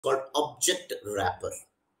called object wrapper.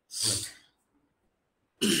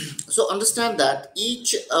 So understand that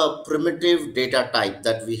each primitive data type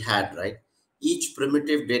that we had, right? Each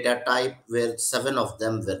primitive data type, where 7 of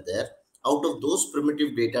them were there. Out of those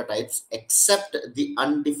primitive data types, except the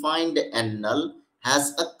undefined and null,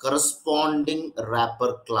 has a corresponding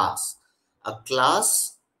wrapper class. A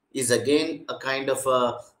class is again a kind of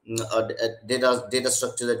a data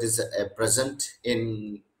structure that is present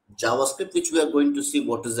in JavaScript, which we are going to see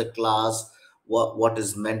what is a class, what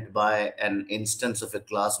is meant by an instance of a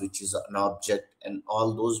class, which is an object, and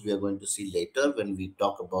all those we are going to see later when we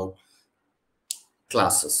talk about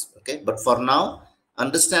classes. Okay, but for now,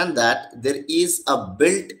 understand that there is a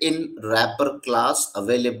built-in wrapper class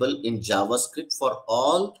available in JavaScript for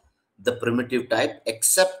all the primitive type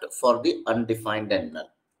except for the undefined and null,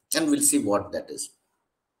 and we'll see what that is.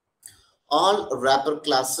 All wrapper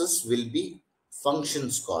classes will be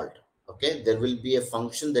functions called. Okay, there will be a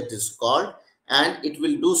function that is called, and it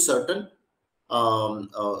will do certain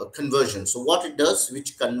conversion. So what it does,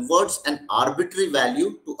 which converts an arbitrary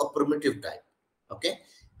value to a primitive type. Okay,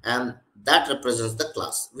 and that represents the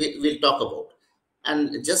class we'll talk about,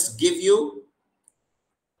 and just give you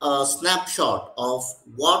a snapshot of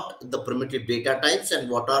what the primitive data types and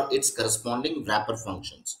what are its corresponding wrapper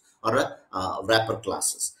functions or wrapper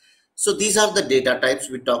classes. So these are the data types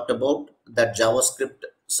we talked about, that JavaScript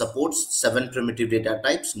supports 7 primitive data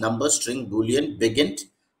types: number, string, boolean, bigint,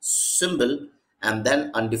 symbol, and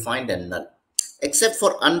then undefined and null. Except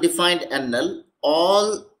for undefined and null,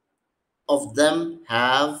 all of them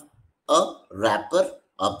have a wrapper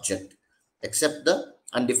object, except the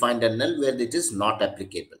undefined and null, where it is not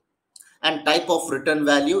applicable. And type of return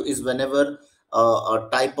value is whenever a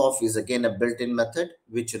type of is again a built-in method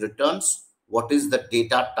which returns what is the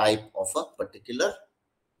data type of a particular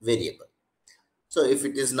variable. So if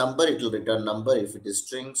it is number, it will return number. If it is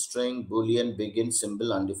string, string, boolean, begin,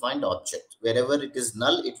 symbol, undefined, object. Wherever it is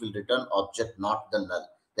null, it will return object, not the null.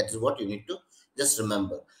 That is what you need to just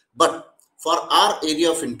remember. But for our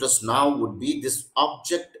area of interest now would be this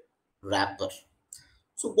object wrapper.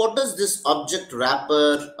 So what does this object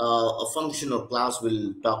wrapper, a function or class,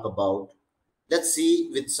 will talk about? Let's see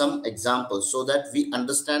with some examples so that we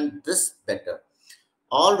understand this better.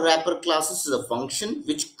 All wrapper classes is a function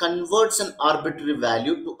which converts an arbitrary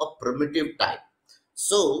value to a primitive type.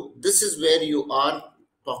 So this is where you are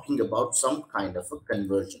talking about some kind of a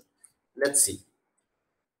conversion. Let's see.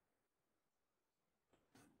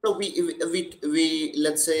 So we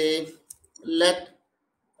let's say let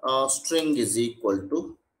string is equal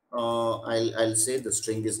to I'll say the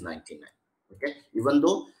string is 99. Okay, even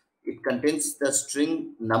though it contains the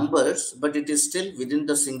string numbers, but it is still within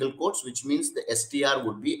the single quotes, which means the str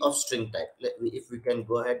would be of string type. If we can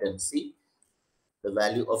go ahead and see the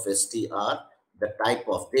value of str, the type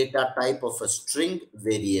of data type of a string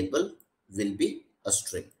variable will be a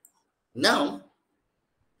string. Now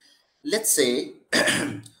let's say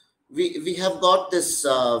we have got this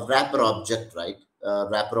wrapper object, right?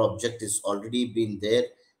 Wrapper object is already been there,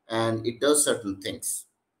 and it does certain things.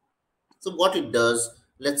 So what it does,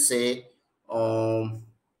 let's say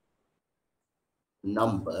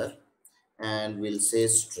number, and we'll say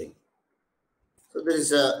string. So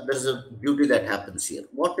there's a beauty that happens here.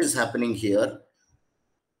 What is happening here?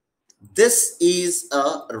 This is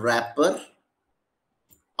a wrapper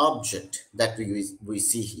object that we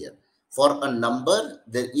see here. For a number,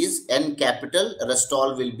 there is n capital, rest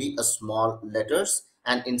all will be a small letters,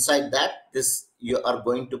 and inside that, this you are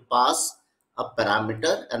going to pass a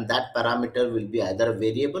parameter, and that parameter will be either a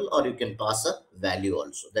variable or you can pass a value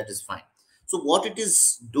also. That is fine. So what it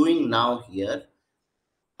is doing now here,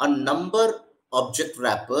 a number object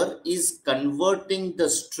wrapper is converting the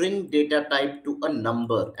string data type to a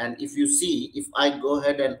number. And if you see, if I go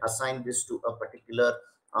ahead and assign this to a particular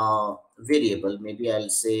variable, maybe I'll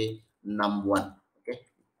say num1, okay,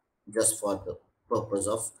 just for the purpose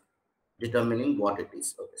of determining what it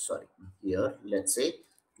is. Okay, sorry, here let's say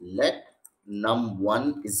let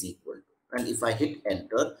num1 is equal to, and if I hit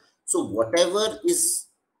enter, so whatever is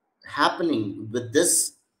happening with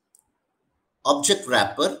this object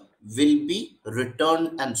wrapper will be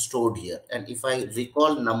returned and stored here. And if I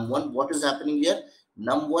recall num1, what is happening here?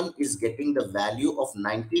 Num1 is getting the value of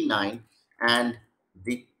 99, and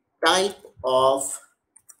the type of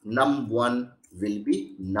num1 will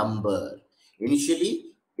be number.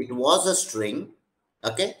 Initially, it was a string.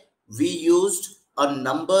 Okay, we used a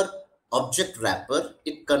number object wrapper.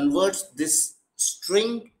 It converts this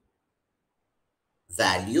string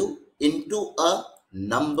value into a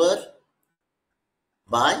number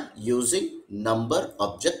by using number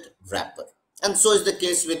object wrapper. And so is the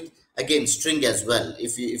case with Again, string as well.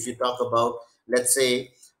 If you talk about, let's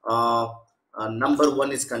say, uh, number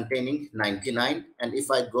one is containing 99, and if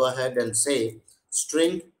I go ahead and say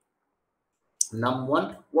string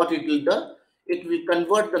num1, what it will do, it will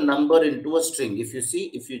convert the number into a string. If you see,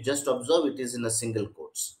 if you just observe, it is in a single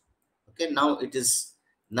quotes. Okay, now it is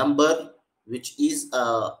number, which is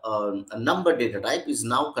a number data type, is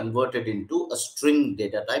now converted into a string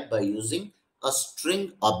data type by using a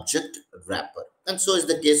string object wrapper. And so is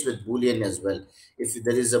the case with boolean as well. If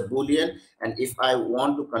there is a boolean, and if I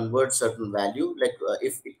want to convert certain value, like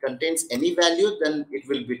if it contains any value, then it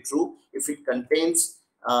will be true. If it contains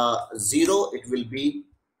zero, it will be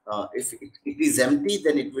if it is empty,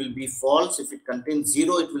 then it will be false. If it contains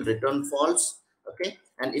zero, it will return false. Okay,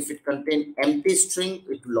 and if it contain empty string,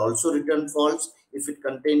 it will also return false. If it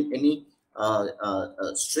contain any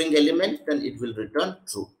string element, then it will return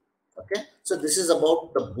true. Okay, so this is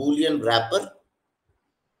about the boolean wrapper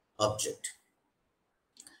object.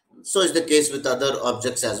 So is the case with other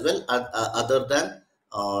objects as well, other than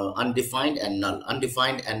undefined and null.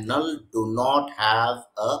 Undefined and null do not have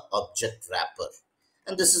a object wrapper.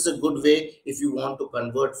 And this is a good way if you want to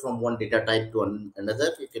convert from one data type to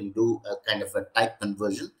another. You can do a kind of a type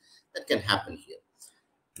conversion that can happen here.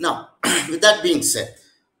 Now, with that being said,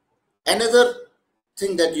 another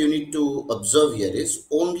thing that you need to observe here is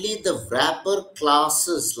only the wrapper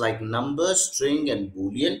classes like number, string, and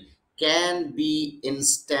boolean can be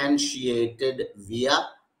instantiated via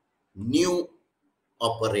new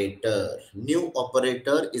operator. New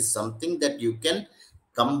operator is something that you can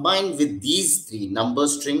combine with these three, number,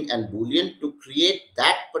 string, and boolean, to create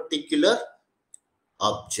that particular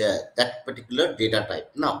object, that particular data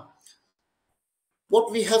type. Now,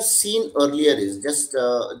 what we have seen earlier is just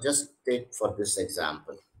take for this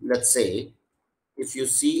example. Let's say if you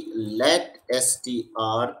see, let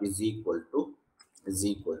str is equal to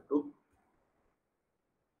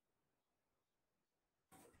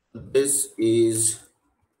this is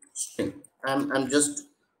string. I'm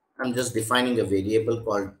just defining a variable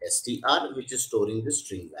called str, which is storing the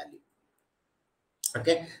string value.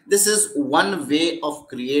 Okay, this is one way of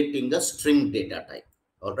creating a string data type.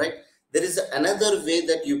 All right, there is another way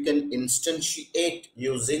that you can instantiate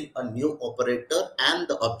using a new operator and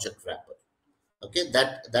the object wrapper. Okay,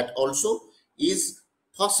 that also is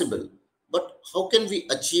possible. But how can we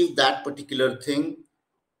achieve that particular thing?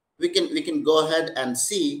 We can go ahead and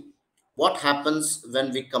see what happens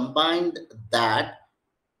when we combine that,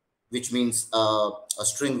 which means a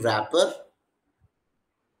string wrapper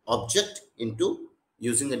object, into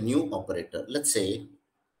using a new operator. Let's say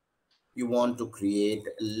you want to create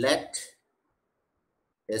let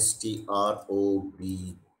strobj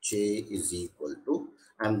is equal to,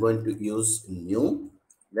 I'm going to use new,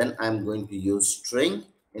 then I'm going to use string.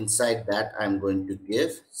 Inside that, I'm going to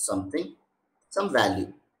give something, some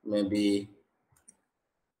value. Maybe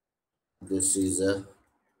this is a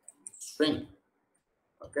string.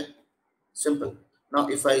 Okay, simple. Now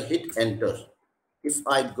if I hit enter, if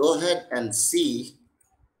I go ahead and see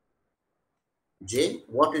J,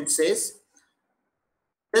 what it says,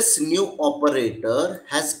 this new operator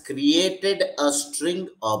has created a string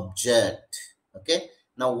object. Okay,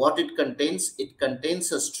 now what it contains, it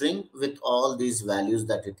contains a string with all these values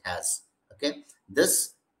that it has. Okay,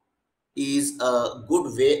 this is a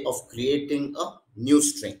good way of creating a new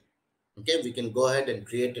string. Okay, we can go ahead and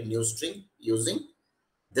create a new string using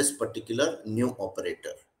this particular new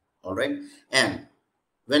operator. All right, and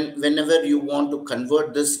whenever you want to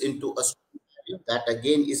convert this into a string value, that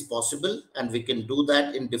again is possible, and we can do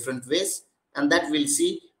that in different ways, and that we'll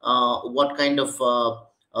see what kind of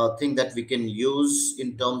thing that we can use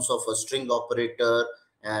in terms of a string operator,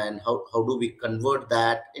 and how do we convert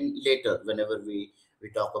that in later whenever we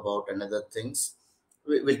talk about another things.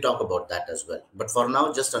 We'll talk about that as well. But for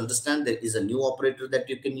now, just understand there is a new operator that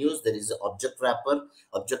you can use. There is an object wrapper.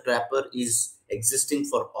 Object wrapper is existing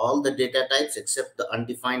for all the data types except the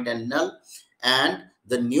undefined and null. And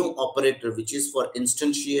the new operator, which is for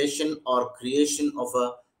instantiation or creation of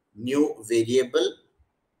a new variable,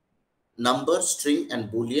 number, string, and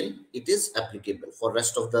boolean, it is applicable. For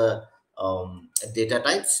rest of the data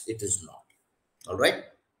types, it is not. All right.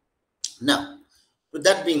 Now, with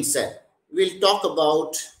that being said, we'll talk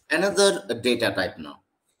about another data type now.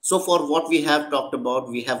 So for what we have talked about,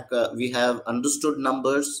 we have understood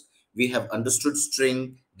numbers, we have understood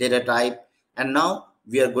string data type, and now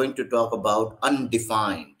we are going to talk about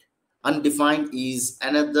undefined. Undefined is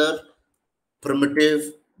another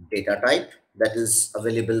primitive data type that is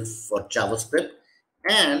available for JavaScript,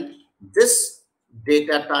 and this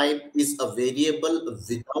data type is a variable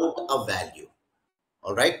without a value.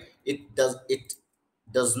 All right, it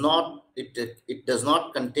it does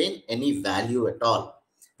not contain any value at all.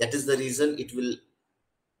 That is the reason it will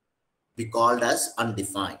be called as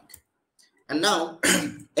undefined. And now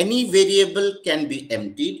any variable can be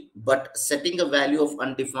emptied, but setting a value of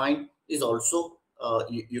undefined is also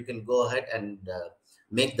you can go ahead and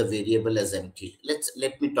make the variable as empty.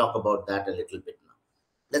 Let me talk about that a little bit now.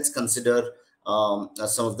 Let's consider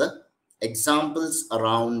some of the examples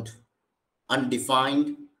around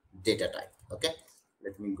undefined data type. Okay,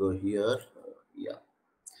 let me go here. Yeah,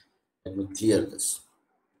 let me clear this.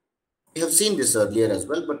 We have seen this earlier as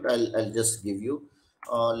well, but I'll just give you.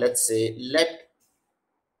 Let's say let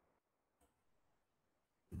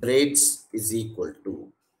grades is equal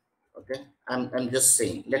to, okay, I'm just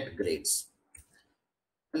saying let grades.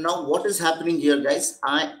 And now what is happening here, guys?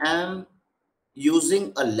 I am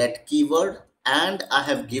using a let keyword and I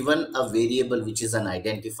have given a variable which is an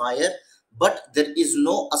identifier, but there is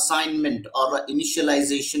no assignment or a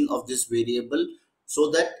initialization of this variable so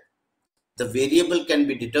that the variable can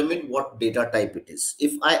be determined what data type it is.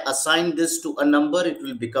 If I assign this to a number, it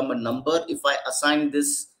will become a number. If I assign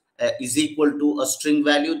this is equal to a string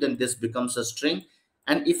value, then this becomes a string.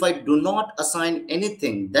 And if I do not assign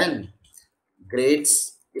anything, then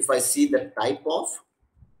grades, if I see the type of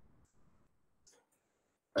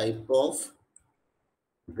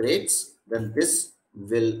grades, then this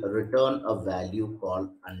will return a value called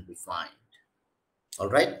undefined. All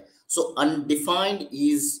right. So undefined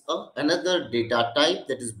is another data type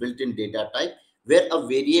that is built in data type where a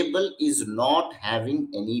variable is not having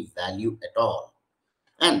any value at all.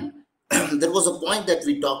 And there was a point that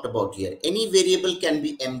we talked about here. Any variable can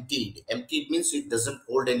be emptied. Emptied means it doesn't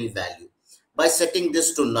hold any value. By setting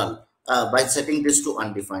this to null, by setting this to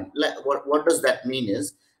undefined. What does that mean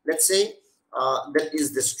is, let's say that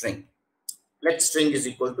is the string. Let string is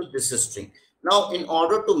equal to this is string. Now, in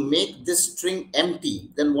order to make this string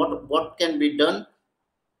empty, then what can be done?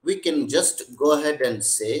 We can just go ahead and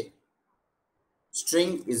say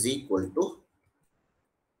string is equal to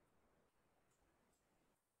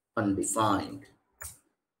undefined.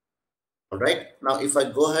 All right. Now, if I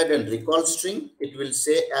go ahead and recall string, it will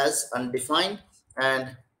say as undefined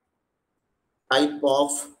and type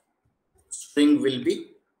of string will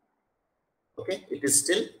be, okay, it is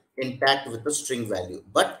still intact with the string value,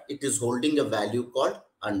 but it is holding a value called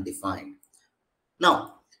undefined.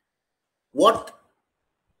 Now, what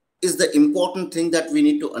is the important thing that we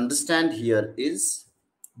need to understand here is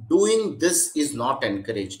doing this is not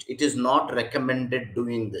encouraged. It is not recommended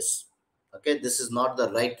doing this. Okay, this is not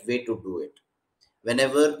the right way to do it.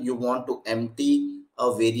 Whenever you want to empty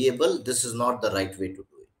a variable, this is not the right way to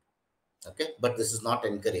do it. Okay, but this is not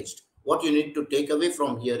encouraged. What you need to take away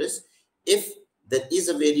from here is, if there is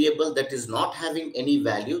a variable that is not having any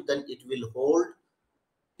value, then it will hold,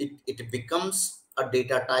 it becomes a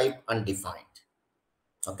data type undefined.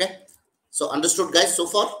 Okay, so understood, guys, so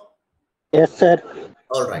far? Yes, sir.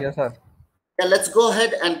 All right. Yes, sir. Yeah, let's go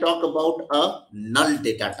ahead and talk about a null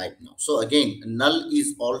data type now. So again, null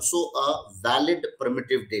is also a valid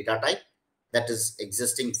primitive data type that is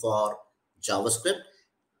existing for JavaScript,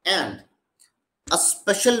 and a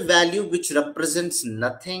special value which represents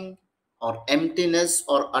nothing or emptiness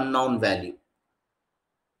or unknown value,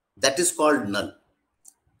 that is called null.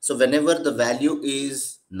 So whenever the value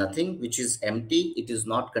is nothing, which is empty, it is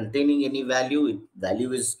not containing any value,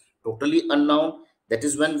 value is totally unknown, that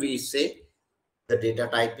is when we say the data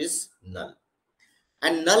type is null.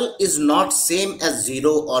 And null is not same as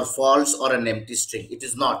zero or false or an empty string. It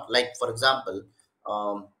is not. Like, for example,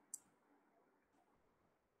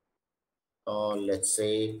 let's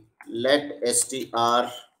say let str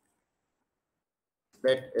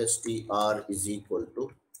is equal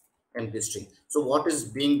to empty string. So what is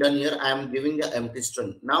being done here? I am giving an empty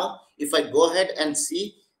string. Now, if I go ahead and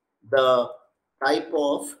see the type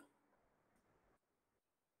of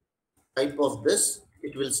this,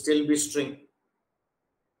 it will still be string,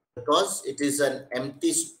 because it is an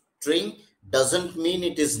empty string doesn't mean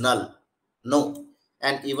it is null. No.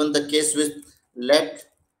 And even the case with let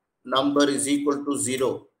number is equal to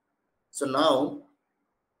 0. So now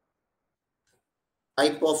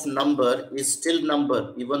type of number is still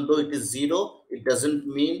number. Even though it is 0, it doesn't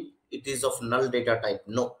mean it is of null data type.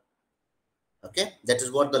 No. Okay, that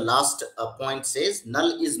is what the last point says.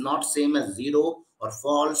 Null is not same as 0 or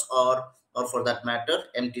false or for that matter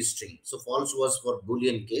empty string. So false was for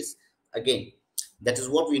boolean case. Again, that is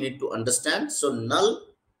what we need to understand. So null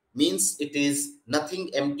means it is nothing,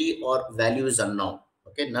 empty, or value is unknown.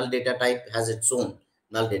 Okay, null data type has its own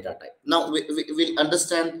null data type. Now we will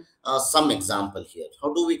understand some example here.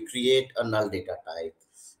 How do we create a null data type?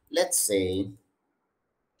 Let's say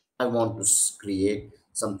I want to create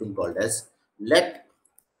something called as let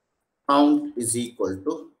count is equal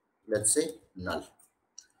to, let's say, null.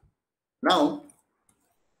 Now,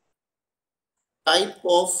 type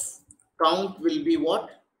of count will be what?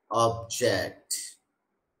 Object.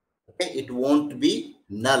 Okay, it won't be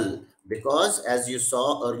null, because as you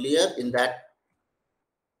saw earlier in that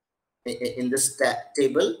in this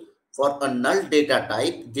table, for a null data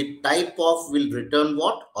type, the type of will return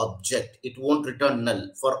what? Object. It won't return null.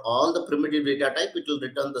 For all the primitive data type, it will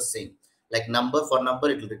return the same. Like number, for number,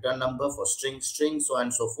 it will return number, for string, string, so on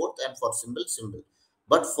and so forth, and for symbol, symbol.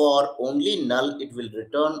 But for only null, it will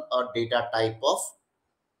return a data type of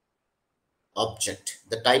object.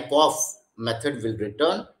 The type of method will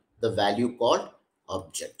return the value called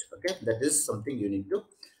object. Okay, that is something you need to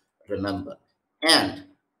remember. And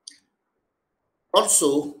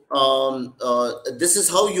also, this is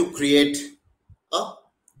how you create a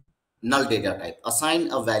null data type.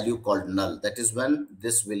 Assign a value called null. That is when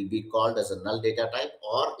this will be called as a null data type,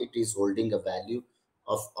 or it is holding a value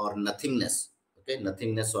of or nothingness. Okay,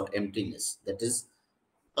 nothingness or emptiness. That is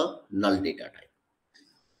a null data type.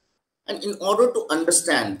 And in order to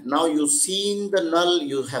understand, now you've seen the null,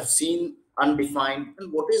 you have seen undefined,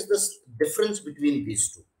 and what is the difference between these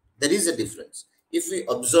two? There is a difference. If we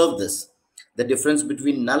observe this, the difference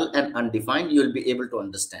between null and undefined, you will be able to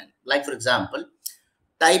understand. Like, for example,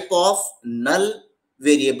 type of null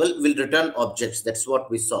variable will return objects. That's what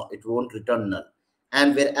we saw. It won't return null.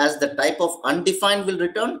 And whereas the type of undefined will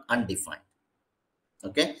return undefined.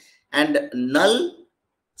 Okay. And null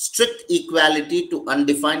strict equality to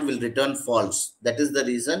undefined will return false. That is the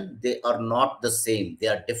reason they are not the same. They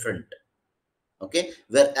are different. Okay.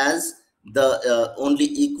 Whereas the only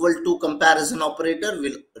equal to comparison operator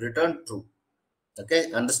will return true.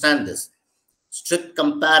 Okay. Understand this. Strict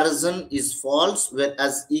comparison is false,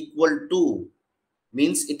 whereas equal to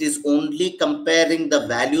means it is only comparing the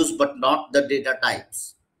values but not the data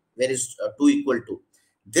types. Where is 2 equal to?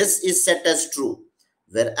 This is set as true.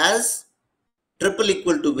 Whereas triple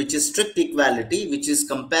equal to, which is strict equality, which is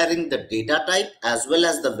comparing the data type as well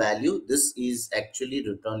as the value, this is actually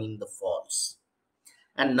returning the false.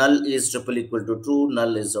 And null is triple equal to true.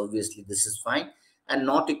 Null is obviously, this is fine. And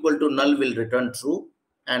not equal to null will return true.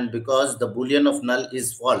 And because the boolean of null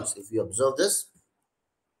is false, if you observe this,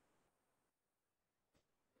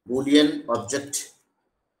 boolean object,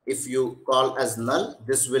 if you call as null,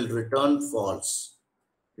 this will return false,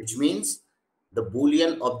 which means the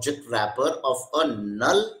boolean object wrapper of a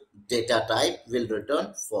null data type will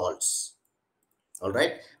return false. All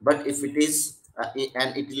right. But if it is,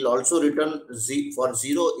 and it will also return for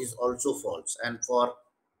 0 is also false, and for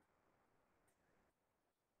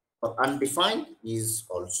undefined is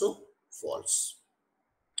also false.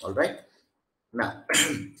 All right. Now,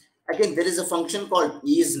 again, there is a function called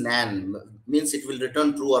isNaN, means it will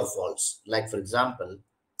return true or false. Like, for example,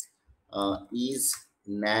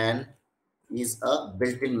 isNaN is a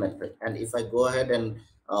built-in method. And if I go ahead and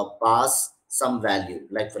pass some value,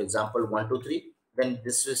 like, for example, 1, 2, 3, then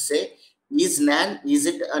this will say, isNaN, is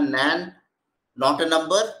it a NaN, not a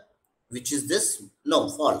number? Which is this? No,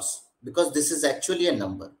 false, because this is actually a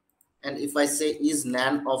number. And if I say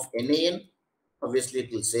isNaN of NaN, obviously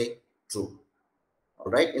it will say true.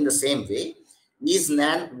 All right. In the same way,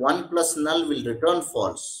 isNaN 1 plus null will return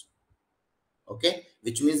false. Okay.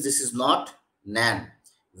 Which means this is not NaN.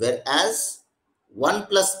 Whereas 1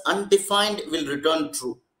 plus undefined will return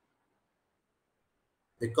true,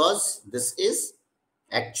 because this is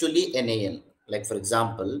actually NaN. Like, for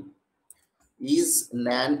example,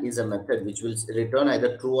 isNaN is a method which will return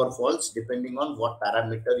either true or false depending on what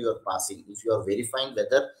parameter you are passing. If you are verifying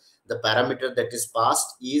whether the parameter that is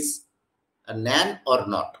passed is a NaN or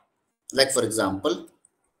not. Like, for example,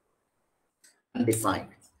 undefined.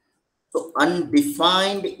 So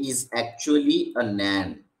undefined is actually a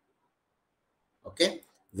NaN. Okay.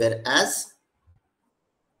 Whereas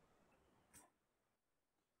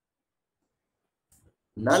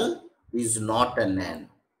null is not a NaN.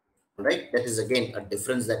 Right. That is again a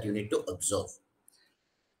difference that you need to observe.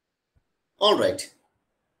 All right.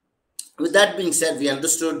 With that being said, we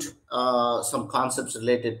understood some concepts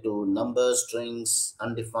related to numbers, strings,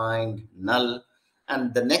 undefined, null,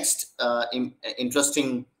 and the next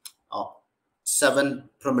interesting 7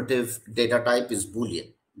 primitive data type is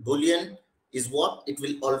Boolean. Boolean is what? It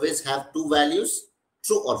will always have 2 values,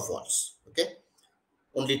 true or false. Okay,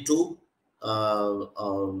 only 2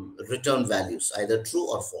 return values, either true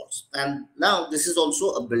or false. And now this is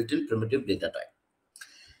also a built-in primitive data type.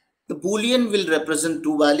 The Boolean will represent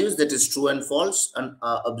 2 values, that is true and false, and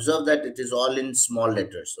observe that it is all in small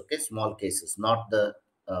letters, okay, small cases, not the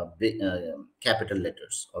big, capital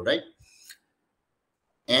letters. All right.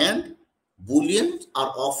 And booleans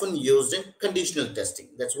are often used in conditional testing.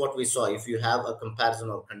 That's what we saw. If you have a comparison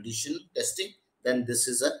or condition testing, then this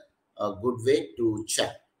is a good way to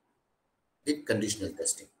check the conditional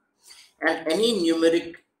testing. And any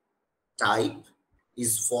numeric type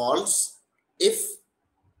is false if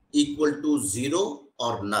equal to 0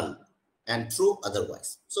 or null, and true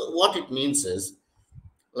otherwise. So what it means is,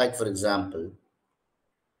 like for example,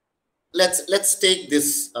 let's take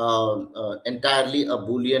this entirely a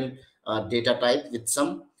boolean data type with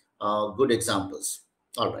some good examples.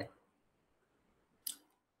 All right,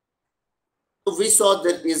 so we saw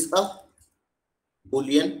there is a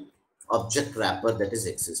boolean object wrapper that is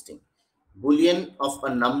existing. Boolean of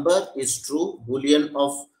a number is true, boolean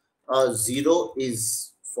of 0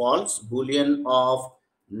 is false, boolean of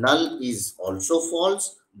null is also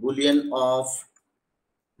false, boolean of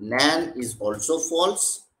nan is also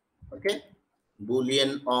false. Okay,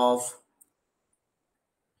 boolean of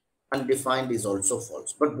undefined is also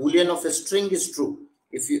false, but boolean of a string is true.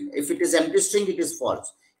 If it is empty string, it is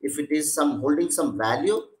false. If it is some holding some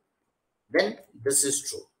value, then this is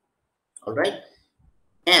true. All right,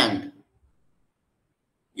 and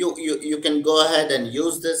you can go ahead and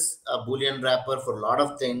use this boolean wrapper for a lot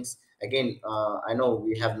of things. Again, I know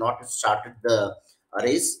we have not started the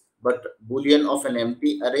arrays, but boolean of an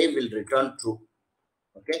empty array will return true.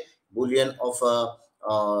 Okay, boolean of a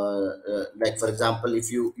like for example,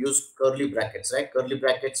 if you use curly brackets, right, curly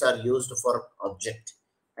brackets are used for object,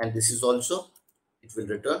 and this is also, it will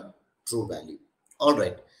return true value. All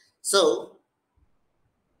right, so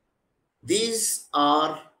these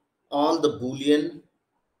are all the boolean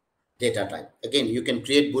data type. Again, you can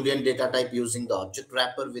create boolean data type using the object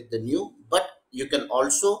wrapper with the new, but you can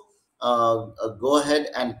also go ahead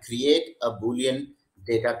and create a boolean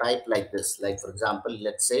data type like this. Like for example,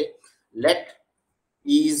 let's say let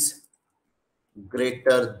is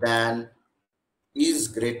greater than, is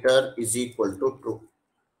greater is equal to true.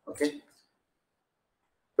 Okay,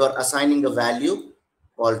 you are assigning a value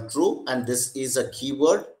called true, and this is a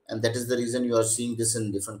keyword, and that is the reason you are seeing this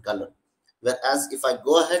in different color. Whereas if I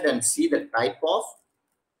go ahead and see the type of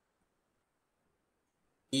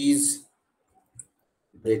is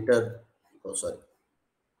greater, oh sorry,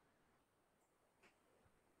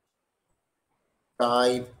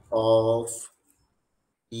 type of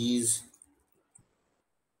is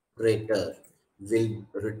greater will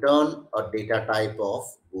return a data type of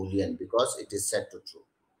boolean because it is set to true.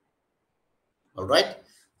 All right,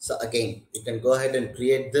 so again, you can go ahead and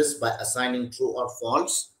create this by assigning true or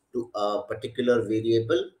false to a particular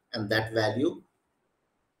variable, and that value,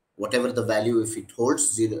 whatever the value, if it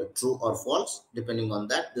holds zero, true or false, depending on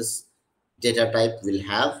that, this data type will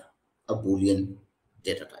have a boolean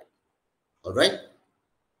data type. All right,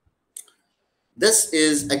 this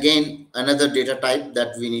is again another data type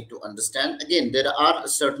that we need to understand. Again, there are a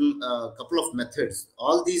certain couple of methods.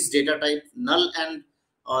 All these data type, null and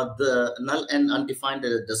the null and undefined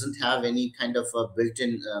doesn't have any kind of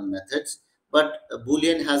built-in methods, but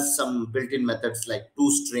boolean has some built-in methods like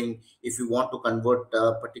toString. If you want to convert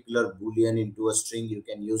a particular boolean into a string, you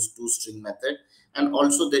can use toString method. And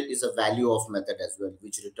also there is a value of method as well,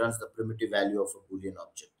 which returns the primitive value of a boolean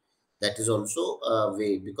object. That is also a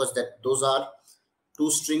way, because that those are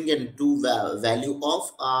toString and value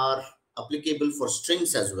of are applicable for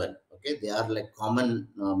strings as well. Okay, they are like common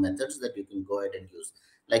methods that you can go ahead and use.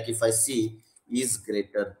 Like if I see is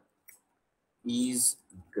greater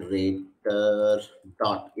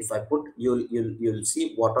dot, if I put, you'll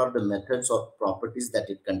see what are the methods or properties that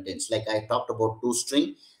it contains. Like I talked about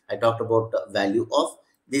toString, I talked about value of.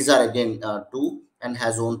 These are again two and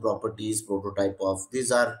has own properties, prototype of.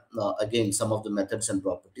 These are again some of the methods and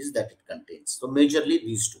properties that it contains. So majorly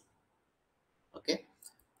these two. Okay,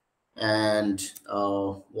 and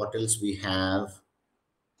what else we have?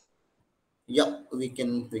 Yeah, we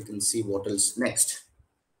can see what else next.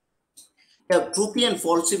 Yeah, truthy and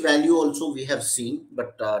falsy value also we have seen,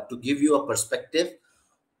 but to give you a perspective,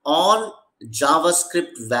 all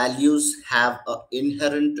JavaScript values have an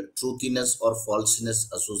inherent truthiness or falseness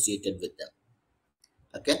associated with them.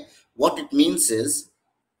 Okay, what it means is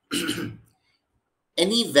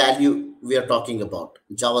any value we are talking about,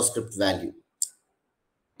 JavaScript value,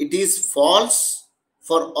 it is false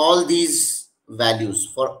for all these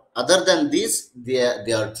values. For other than this, they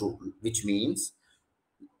are true, which means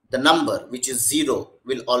the number which is 0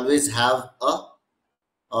 will always have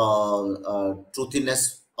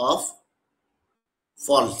truthiness of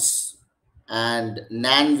false, and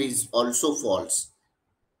nan is also false,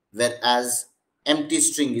 whereas empty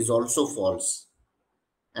string is also false,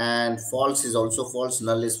 and false is also false,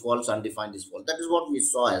 null is false, undefined is false. That is what we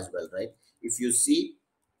saw as well, right? If you see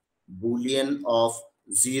boolean of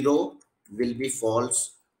 0 will be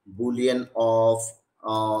false, boolean of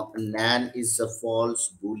nan is a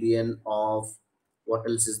false, boolean of what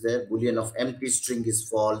else is there, boolean of empty string is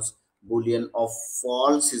false, boolean of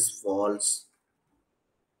false is false,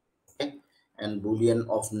 okay, and boolean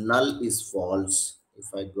of null is false. If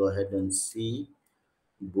I go ahead and see,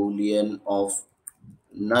 boolean of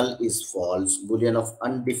null is false, boolean of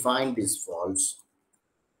undefined is false,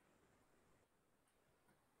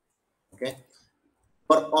 okay.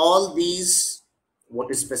 For all these,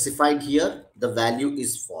 what is specified here, the value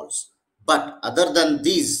is false. But other than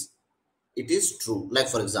these, it is true. Like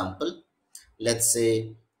for example, let's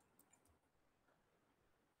say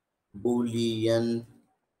boolean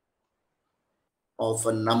of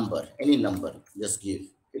a number, any number, just give.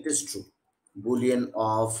 It is true. Boolean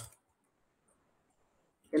of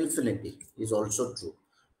infinity is also true.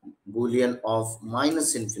 Boolean of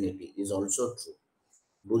minus infinity is also true.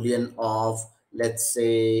 Boolean of, let's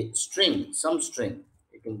say, string, some string.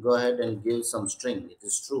 You can go ahead and give some string. It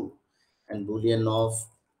is true. And Boolean of,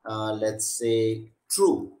 let's say,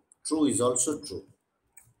 true. True is also true.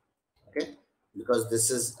 Okay, because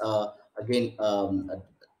this is again a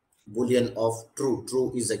Boolean of true.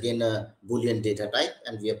 True is again a Boolean data type,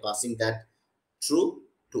 and we are passing that true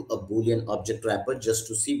to a Boolean object wrapper just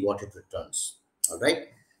to see what it returns. All right.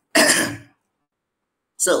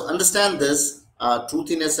 So understand this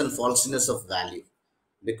truthiness and falsiness of value,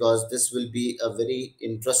 because this will be a very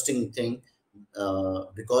interesting thing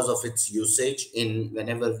because of its usage in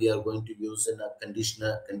whenever we are going to use in a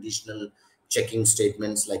conditional checking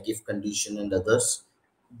statements like if condition and others.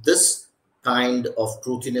 This kind of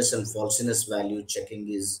truthiness and falsiness value checking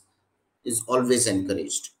is always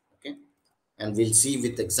encouraged. Okay, and we'll see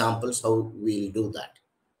with examples how we'll do that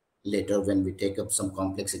later when we take up some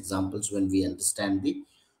complex examples, when we understand the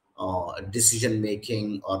decision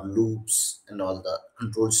making or loops and all the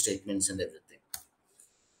control statements and everything.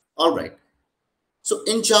 All right. So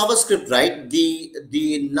in JavaScript, right,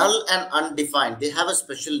 the null and undefined, they have a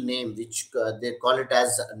special name which they call it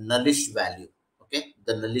as nullish value. Okay,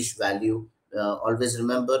 the nullish value. Always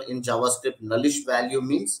remember in JavaScript, nullish value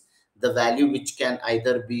means the value which can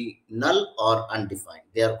either be null or undefined.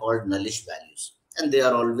 They are called nullish values, and they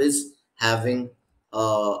are always having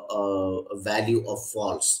a value of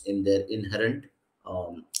false in their inherent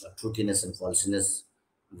truthiness and falsiness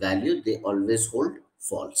value. They always hold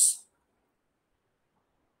false.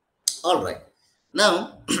 All right.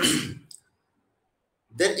 Now,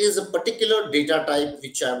 there is a particular data type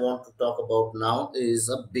which I want to talk about now is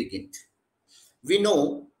a bigint. We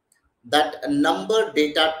know that a number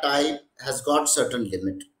data type has got certain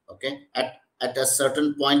limit. Okay. At a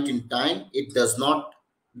certain point in time, it does not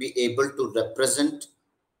be able to represent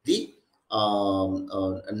the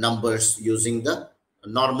numbers using the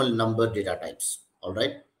normal number data types. All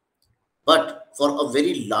right. But for a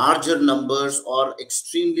very larger numbers or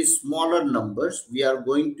extremely smaller numbers, we are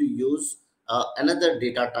going to use another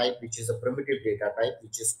data type, which is a primitive data type,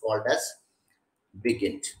 which is called as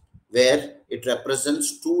bigint, where it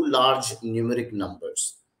represents two large numeric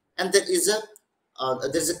numbers. And there's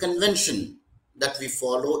a convention that we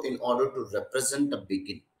follow in order to represent a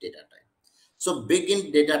bigint data type. So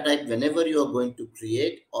bigint data type, whenever you are going to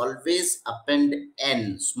create, always append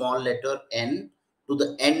n, small letter n, to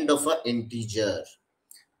the end of an integer.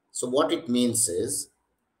 So what it means is,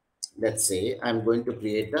 let's say I'm going to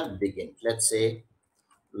create a bigint. Let's say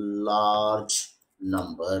large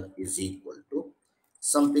number is equal to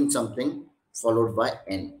something something followed by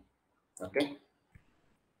n. Okay.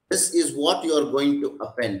 This is what you are going to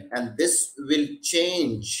append, and this will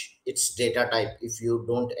change its data type if you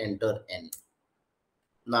don't enter n.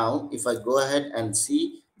 Now, if I go ahead and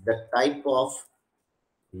see the type of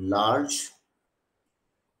large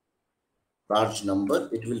number,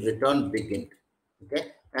 it will return bigint.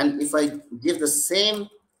 Okay, and if I give the same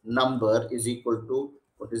number is equal to,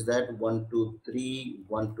 what is that, 1 2 3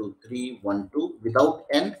 1 2 3 1 2 without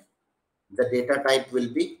n, the data type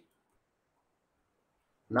will be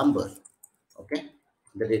number. Okay,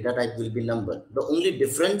 the data type will be number. The only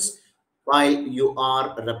difference, while you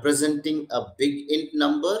are representing a big int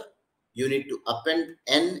number, you need to append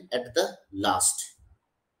n at the last.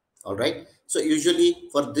 All right. So usually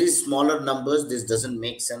for these smaller numbers, this doesn't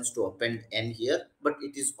make sense to append n here, but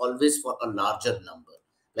it is always for a larger number.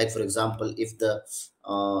 Like for example, if the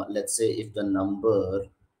let's say if the number,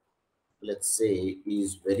 let's say,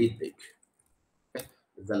 is very big, okay?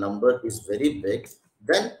 If the number is very big,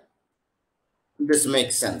 then this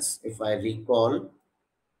makes sense. If I recall,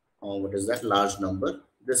 what is that large number?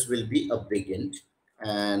 This will be a bigint,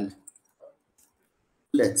 and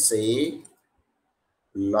let's say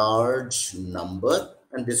large number,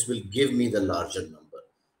 and this will give me the larger number.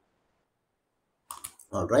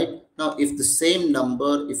 All right. Now, if the same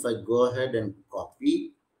number, if I go ahead and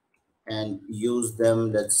copy and use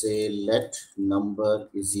them, let's say let number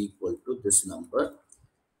is equal to this number,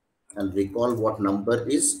 and recall what number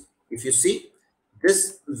is. If you see,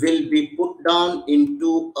 this will be put down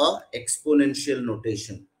into a exponential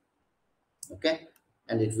notation. Okay.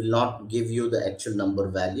 And it will not give you the actual number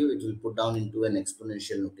value. It will put down into an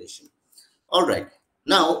exponential notation. All right.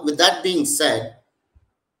 Now, with that being said,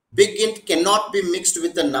 bigint cannot be mixed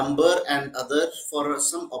with a number and other for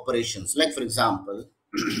some operations. Like for example,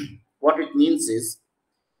 what it means is,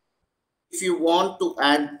 if you want to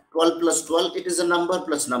add 12 plus 12, it is a number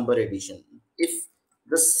plus number addition. If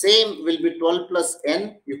the same will be 12 plus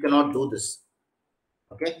n, you cannot do this.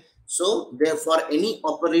 Okay. So therefore, any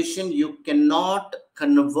operation you cannot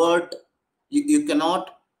convert, you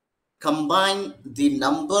cannot combine the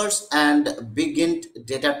numbers and bigint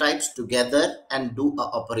data types together and do a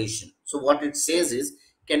operation. So what it says is,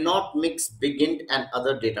 cannot mix bigint and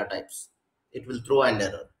other data types. It will throw an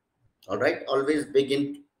error. All right. Always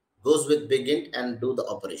bigint goes with bigint and do the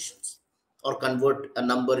operations, or convert a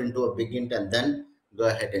number into a bigint and then go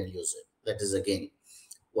ahead and use it. That is again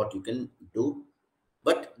what you can do,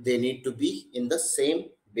 but they need to be in the same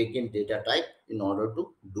bigint data type in order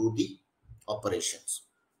to do the operations.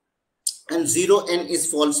 And 0n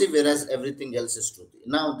is falsy, whereas everything else is true.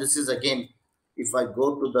 Now, this is again, if I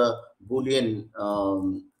go to the boolean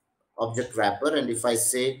object wrapper, and if I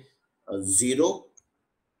say 0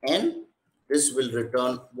 n, this will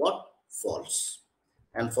return what? False.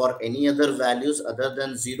 And for any other values other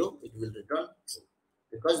than 0, it will return true,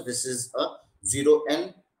 because this is a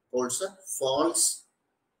 0n holds a false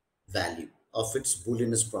value of its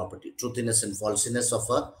booleanist property. Truthiness and falsiness of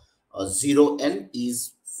a 0n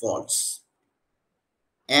is false.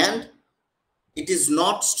 And it is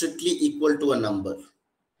not strictly equal to a number.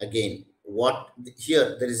 Again, what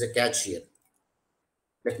here, there is a catch here.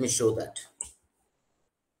 Let me show that.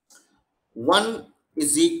 1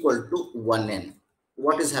 is equal to 1n.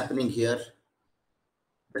 What is happening here?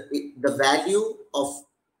 The value of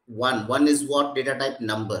 1 is what? Data type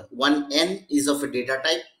number. 1n is of a data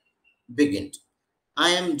type bigint.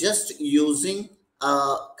 I am just using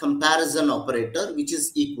a comparison operator, which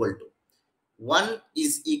is equal to. 1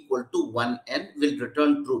 is equal to 1n will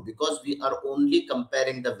return true, because we are only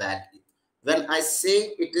comparing the value. When I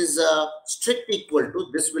say it is a strict equal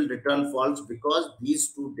to, this will return false, because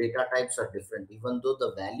these two data types are different, even though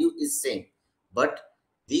the value is same, but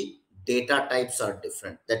the data types are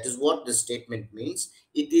different. That is what this statement means.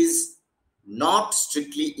 It is not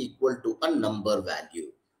strictly equal to a number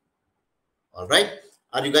value. All right.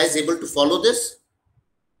 Are you guys able to follow this?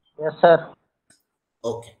 Yes, sir.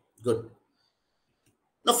 Okay, good.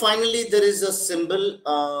 Now, finally, there is a symbol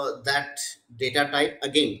that data type.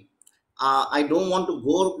 Again, I don't want to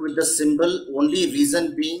go with the symbol, only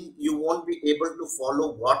reason being you won't be able to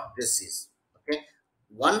follow what this is. Okay.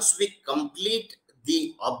 Once we complete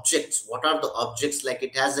the objects, what are the objects? Like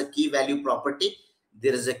it has a key value property.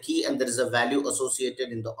 There is a key and there is a value associated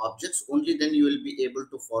in the objects. Only then you will be able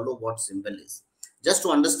to follow what symbol is. Just to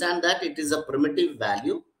understand that it is a primitive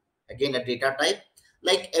value. Again, a data type.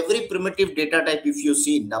 Like every primitive data type, if you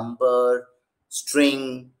see number,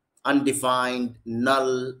 string, undefined,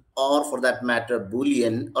 null, or for that matter,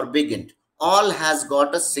 boolean or bigint, all has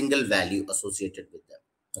got a single value associated with them.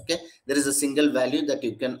 Okay, there is a single value that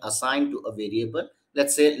you can assign to a variable.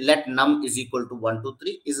 Let's say let num is equal to 1, 2,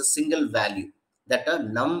 3 is a single value that a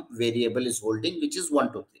num variable is holding, which is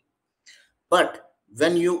 1, 2, 3. But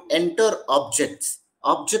when you enter objects,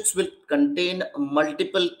 objects will contain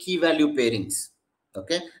multiple key value pairings.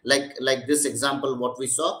 Okay, like this example, what we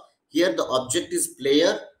saw here, the object is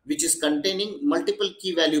player, which is containing multiple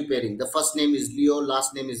key value pairing. The first name is Leo,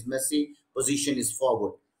 last name is Messi, position is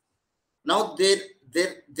forward. Now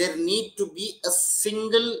there need to be a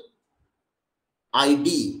single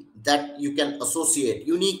ID that you can associate,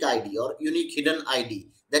 unique ID or unique hidden ID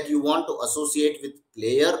that you want to associate with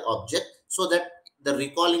player object, so that the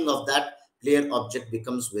recalling of that player object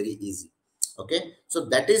becomes very easy. Okay, so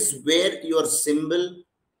that is where your symbol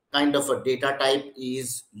kind of a data type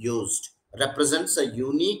is used, represents a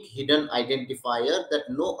unique hidden identifier that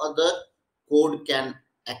no other code can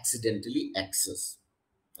accidentally access.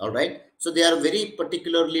 All right, so they are very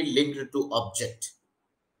particularly linked to object.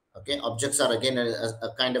 Okay, objects are again a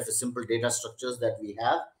kind of a simple data structures that we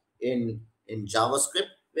have in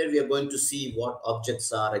JavaScript, where we are going to see what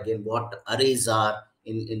objects are, again what arrays are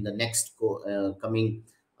in the next coming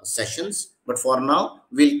sessions. But for now,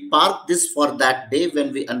 we'll park this for that day.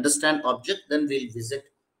 When we understand object, then we'll visit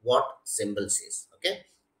what symbol says. Okay.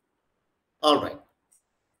 All right.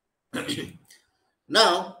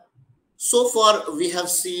 Now, so far we have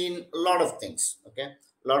seen a lot of things. Okay,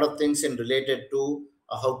 a lot of things in related to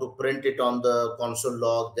how to print it on the console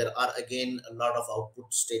log. There are again a lot of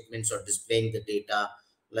output statements or displaying the data,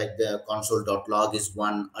 like the console.log is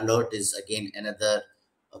one, alert is again another.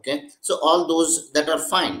 Okay, so all those that are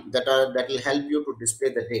fine, that will help you to display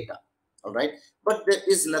the data. All right, but there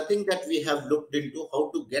is nothing that we have looked into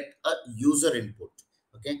how to get a user input.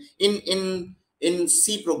 Okay, in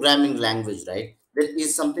C programming language, right, there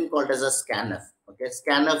is something called as a scanf. Okay,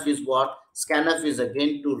 scanf is what? Scanf is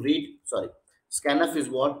again to read, sorry, scanf is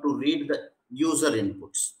what? To read the user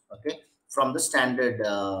inputs, okay, from the standard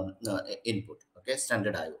input, okay,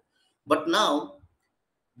 standard IO. But now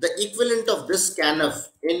the equivalent of this scanf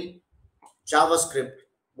in JavaScript,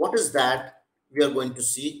 what is that? We are going to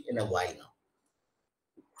see in a while now.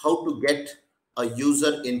 How to get a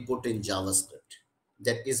user input in JavaScript.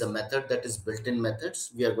 That is a method that is built-in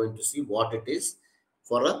methods. We are going to see what it is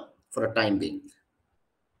for a time being.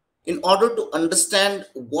 In order to understand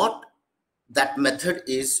what that method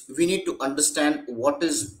is, we need to understand what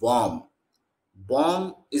is BOM.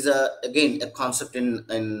 BOM is again a concept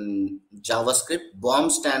in JavaScript. BOM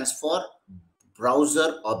stands for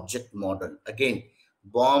browser object model. Again,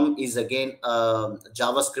 BOM is again a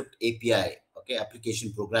JavaScript API, okay,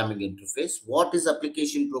 application programming interface. What is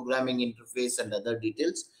application programming interface and other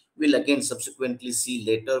details we'll again subsequently see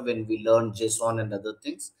later when we learn JSON and other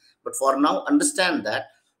things. But for now, understand that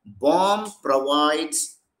BOM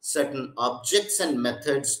provides certain objects and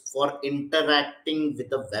methods for interacting with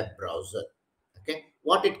the web browser. Okay,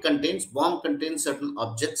 what it contains? BOM contains certain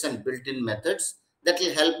objects and built-in methods that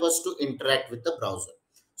will help us to interact with the browser.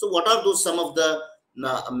 So what are those some of the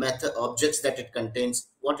method objects that it contains?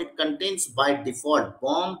 What it contains by default,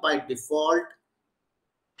 BOM by default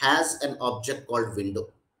has an object called window.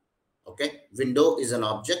 Okay, window is an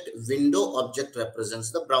object. Window object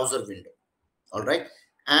represents the browser window. All right,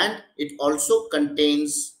 and it also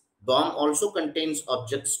contains, BOM also contains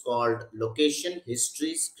objects called location,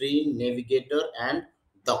 history, screen, navigator, and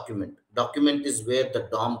document. Document is where the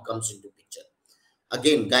DOM comes into picture.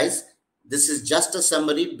 Again, guys, this is just a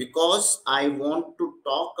summary because I want to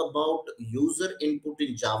talk about user input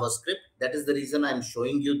in JavaScript. That is the reason I'm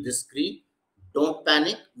showing you this screen. Don't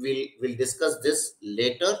panic. We'll discuss this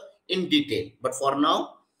later in detail. But for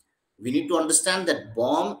now, we need to understand that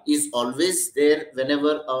BOM is always there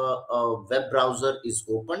whenever a web browser is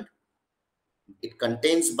opened. It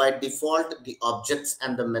contains by default the objects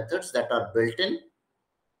and the methods that are built in,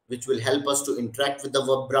 which will help us to interact with the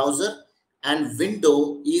web browser. And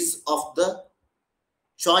window is of the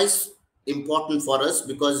choice important for us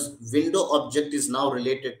because window object is now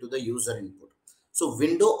related to the user input. So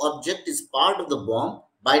window object is part of the BOM.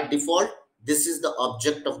 By default, this is the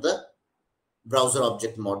object of the browser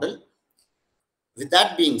object model. With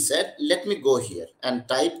that being said, let me go here and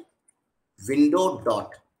type window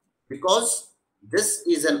dot, because this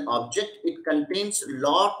is an object. It contains a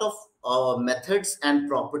lot of methods and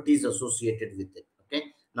properties associated with it. Okay,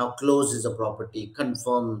 now close is a property,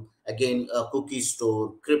 confirm, again a cookie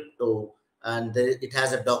store, crypto, and it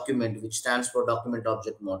has a document which stands for document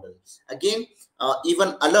object model. Again,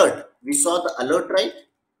 even alert, we saw the alert, right?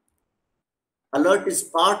 Alert is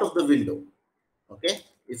part of the window. Okay,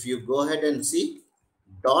 if you go ahead and see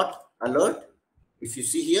dot alert, if you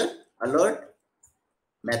see here, alert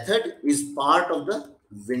method is part of the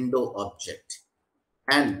window object.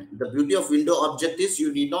 And the beauty of window object is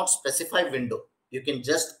you need not specify window. You can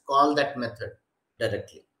just call that method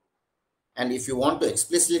directly. And if you want to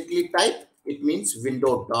explicitly type, it means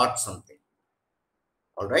window dot something.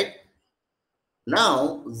 All right.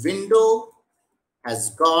 Now, window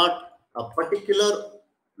has got a particular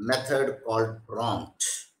method called prompt.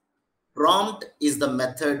 Prompt is the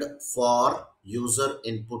method for user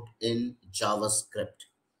input in JavaScript.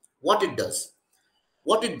 What it does?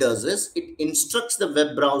 What it does is it instructs the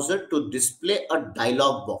web browser to display a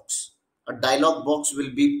dialog box. A dialog box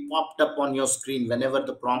will be popped up on your screen whenever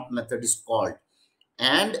the prompt method is called,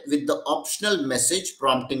 and with the optional message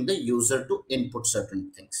prompting the user to input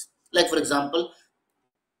certain things. Like for example,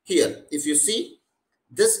 here, if you see,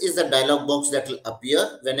 this is the dialog box that will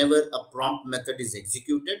appear whenever a prompt method is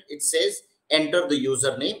executed. It says enter the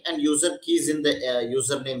username, and user keys in the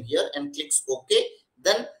username here and clicks OK.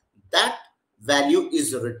 Then that value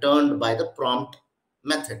is returned by the prompt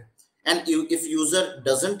method. And if user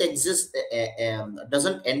doesn't exist,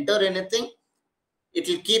 doesn't enter anything, it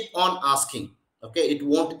will keep on asking. Okay, it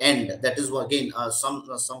won't end. That is again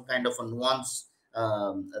some kind of a nuance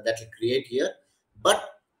that will create here. But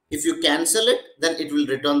If you cancel it, then it will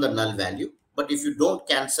return the null value. But if you don't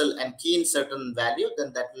cancel and key in certain value,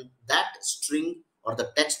 then that string or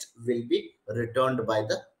the text will be returned by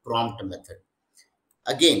the prompt method.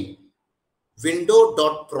 Again,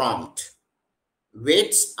 window.prompt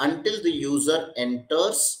waits until the user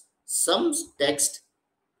enters some text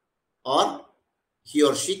or he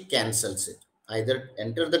or she cancels it. Either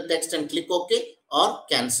enter the text and click OK or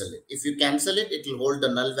cancel it. If you cancel it, it will hold the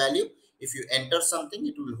null value. If you enter something,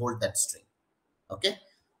 it will hold that string. Okay.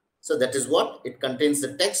 So that is what it contains,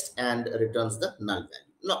 the text and returns the null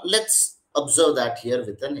value. Now let's observe that here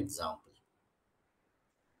with an example.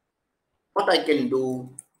 What I can do,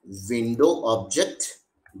 window object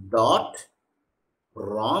dot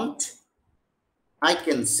prompt, I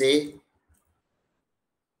can say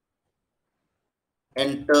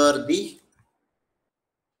enter the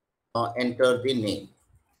name.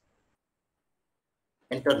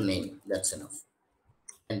 Enter name, that's enough.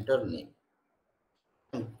 Enter name.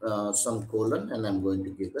 Some colon, and I'm going to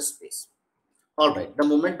give the space. All right, the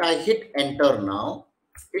moment I hit enter now,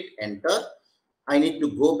 hit enter, I need to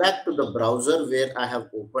go back to the browser where I have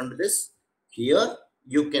opened this. Here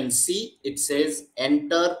you can see it says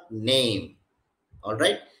enter name. All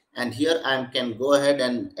right, and here I can go ahead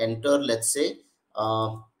and enter, let's say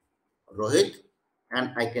Rohit,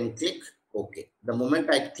 and I can click OK. The moment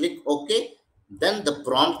I click OK, then the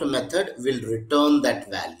prompt method will return that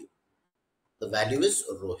value. The value is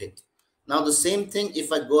Rohit. Now the same thing,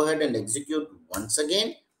 if I go ahead and execute once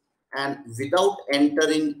again and without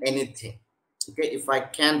entering anything, okay, if I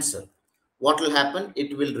cancel, what will happen?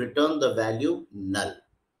 It will return the value null.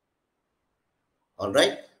 All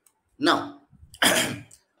right. Now,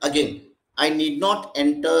 again, I need not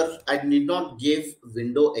give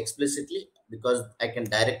window explicitly because I can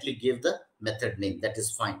directly give the method name. That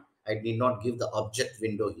is fine. I need not give the object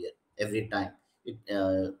window here every time.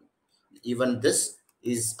 Even this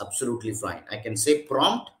is absolutely fine. I can say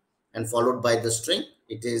prompt and followed by the string.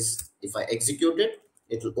 It is, if I execute it,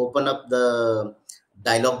 it will open up the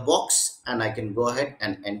dialog box and I can go ahead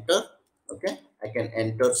and enter. Okay, I can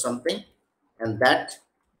enter something and that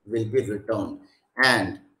will be returned.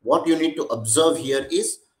 And what you need to observe here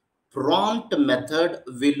is prompt method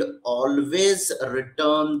will always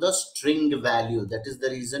return the string value. That is the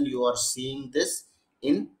reason you are seeing this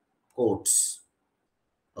in quotes.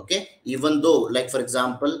 Okay, even though, like for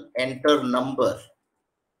example, enter number,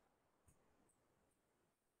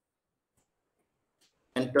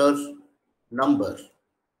 enter number,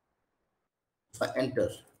 if I enter,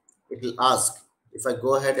 it will ask if I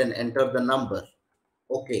go ahead and enter the number.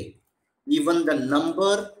 Okay, even the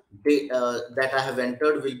number that I have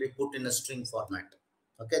entered will be put in a string format.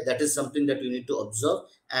 Okay, that is something that you need to observe,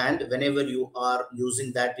 and whenever you are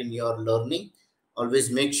using that in your learning,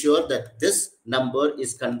 always make sure that this number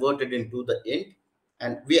is converted into the int.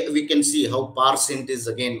 And we can see how parseInt is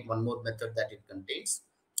again one more method that it contains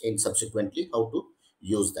in subsequently how to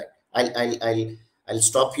use that. I'll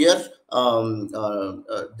stop here,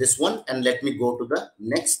 this one, and let me go to the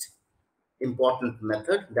next important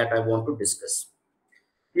method that I want to discuss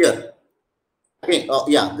here. Okay,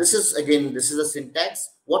 yeah, this is a syntax.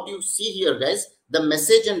 What you see here, guys, the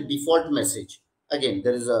message and default message. Again,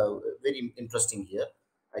 there is a very interesting here.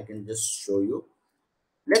 I can just show you.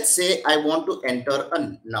 Let's say I want to enter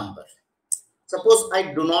a number. Suppose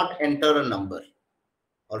I do not enter a number.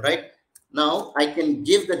 All right. Now I can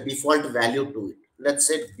give the default value to it. Let's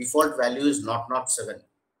say default value is not 7.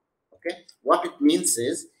 Okay. What it means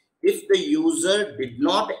is if the user did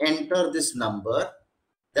not enter this number,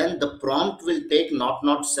 then the prompt will take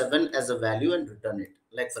not 7 as a value and return it.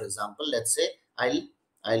 Like for example, let's say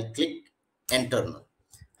I'll click enter now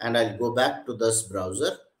and I'll go back to this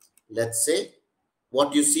browser. Let's say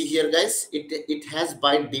what you see here, guys, it has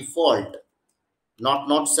by default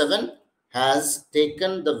not 7 has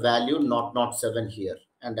taken the value not 7 here,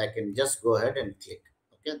 and I can just go ahead and click.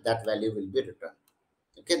 Okay, that value will be returned.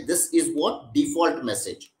 Okay, this is what default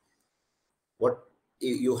message. What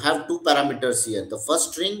you have two parameters here. The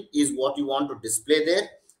first string is what you want to display there,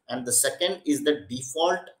 and the second is the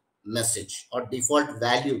default message or default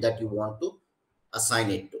value that you want to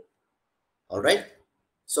assign it to. All right.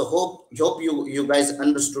 So hope you guys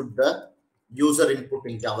understood the user input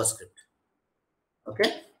in JavaScript.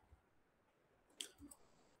 Okay.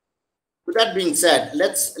 With that being said,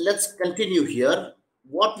 let's continue here.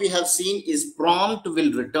 What we have seen is prompt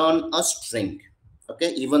will return a string.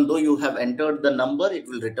 Okay, even though you have entered the number, it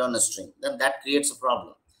will return a string. Then that creates a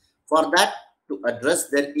problem. For that to address,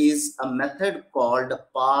 there is a method called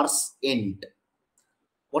parseInt.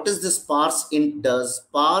 What is this parseInt does?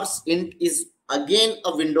 ParseInt is again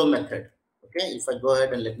a window method. Okay, if I go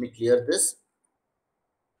ahead and let me clear this,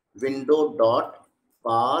 window dot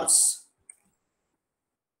parse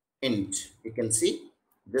int, you can see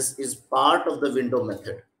this is part of the window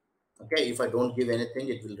method. Okay, if I don't give anything,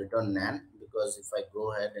 it will return nan, because if I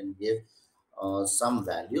go ahead and give some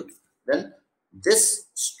value, then this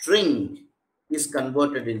string is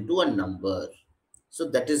converted into a number. So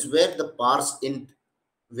that is where the parseInt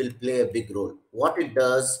will play a big role. What it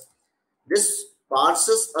does, this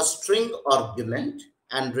parses a string argument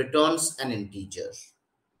and returns an integer.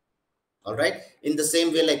 All right. In the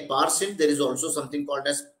same way, like parseInt, there is also something called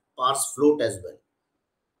as parsefloat as well.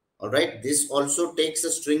 All right. This also takes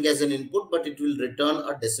a string as an input, but it will return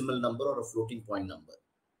a decimal number or a floating point number.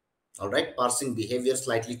 All right. Parsing behavior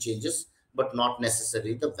slightly changes, but not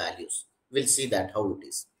necessarily the values. We'll see that how it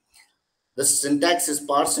is. The syntax is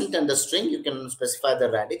parseInt, and the string you can specify the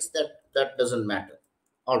radix. That doesn't matter.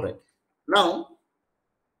 All right. Now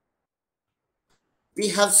we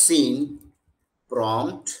have seen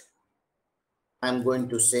prompt. I'm going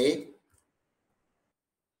to say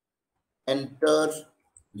enter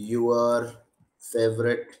your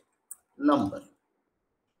favorite number.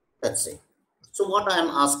 Let's say. So what I'm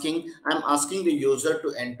asking the user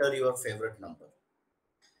to enter your favorite number.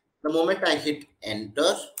 The moment I hit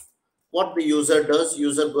enter, what the user does,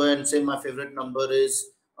 user go and say my favorite number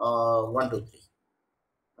is 123.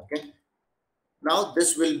 Okay. Now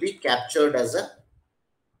this will be captured as a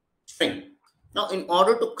string. Now in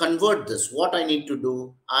order to convert this, what I need to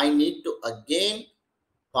do, I need to again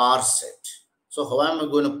parse it. So how am I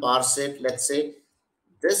going to parse it? Let's say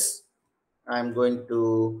this, I'm going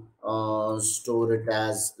to store it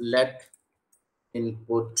as let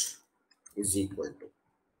input is equal to.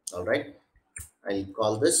 All right. I'll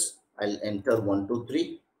call this, I'll enter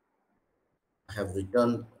 123. I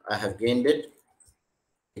have gained it.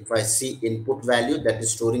 If I see input value, that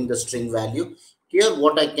is storing the string value. Here,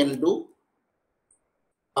 what I can do,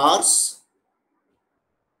 parse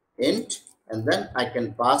int, and then I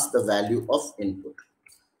can pass the value of input.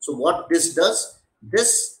 So what this does,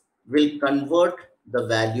 this will convert the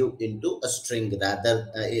value into a string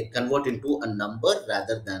convert into a number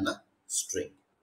rather than a string.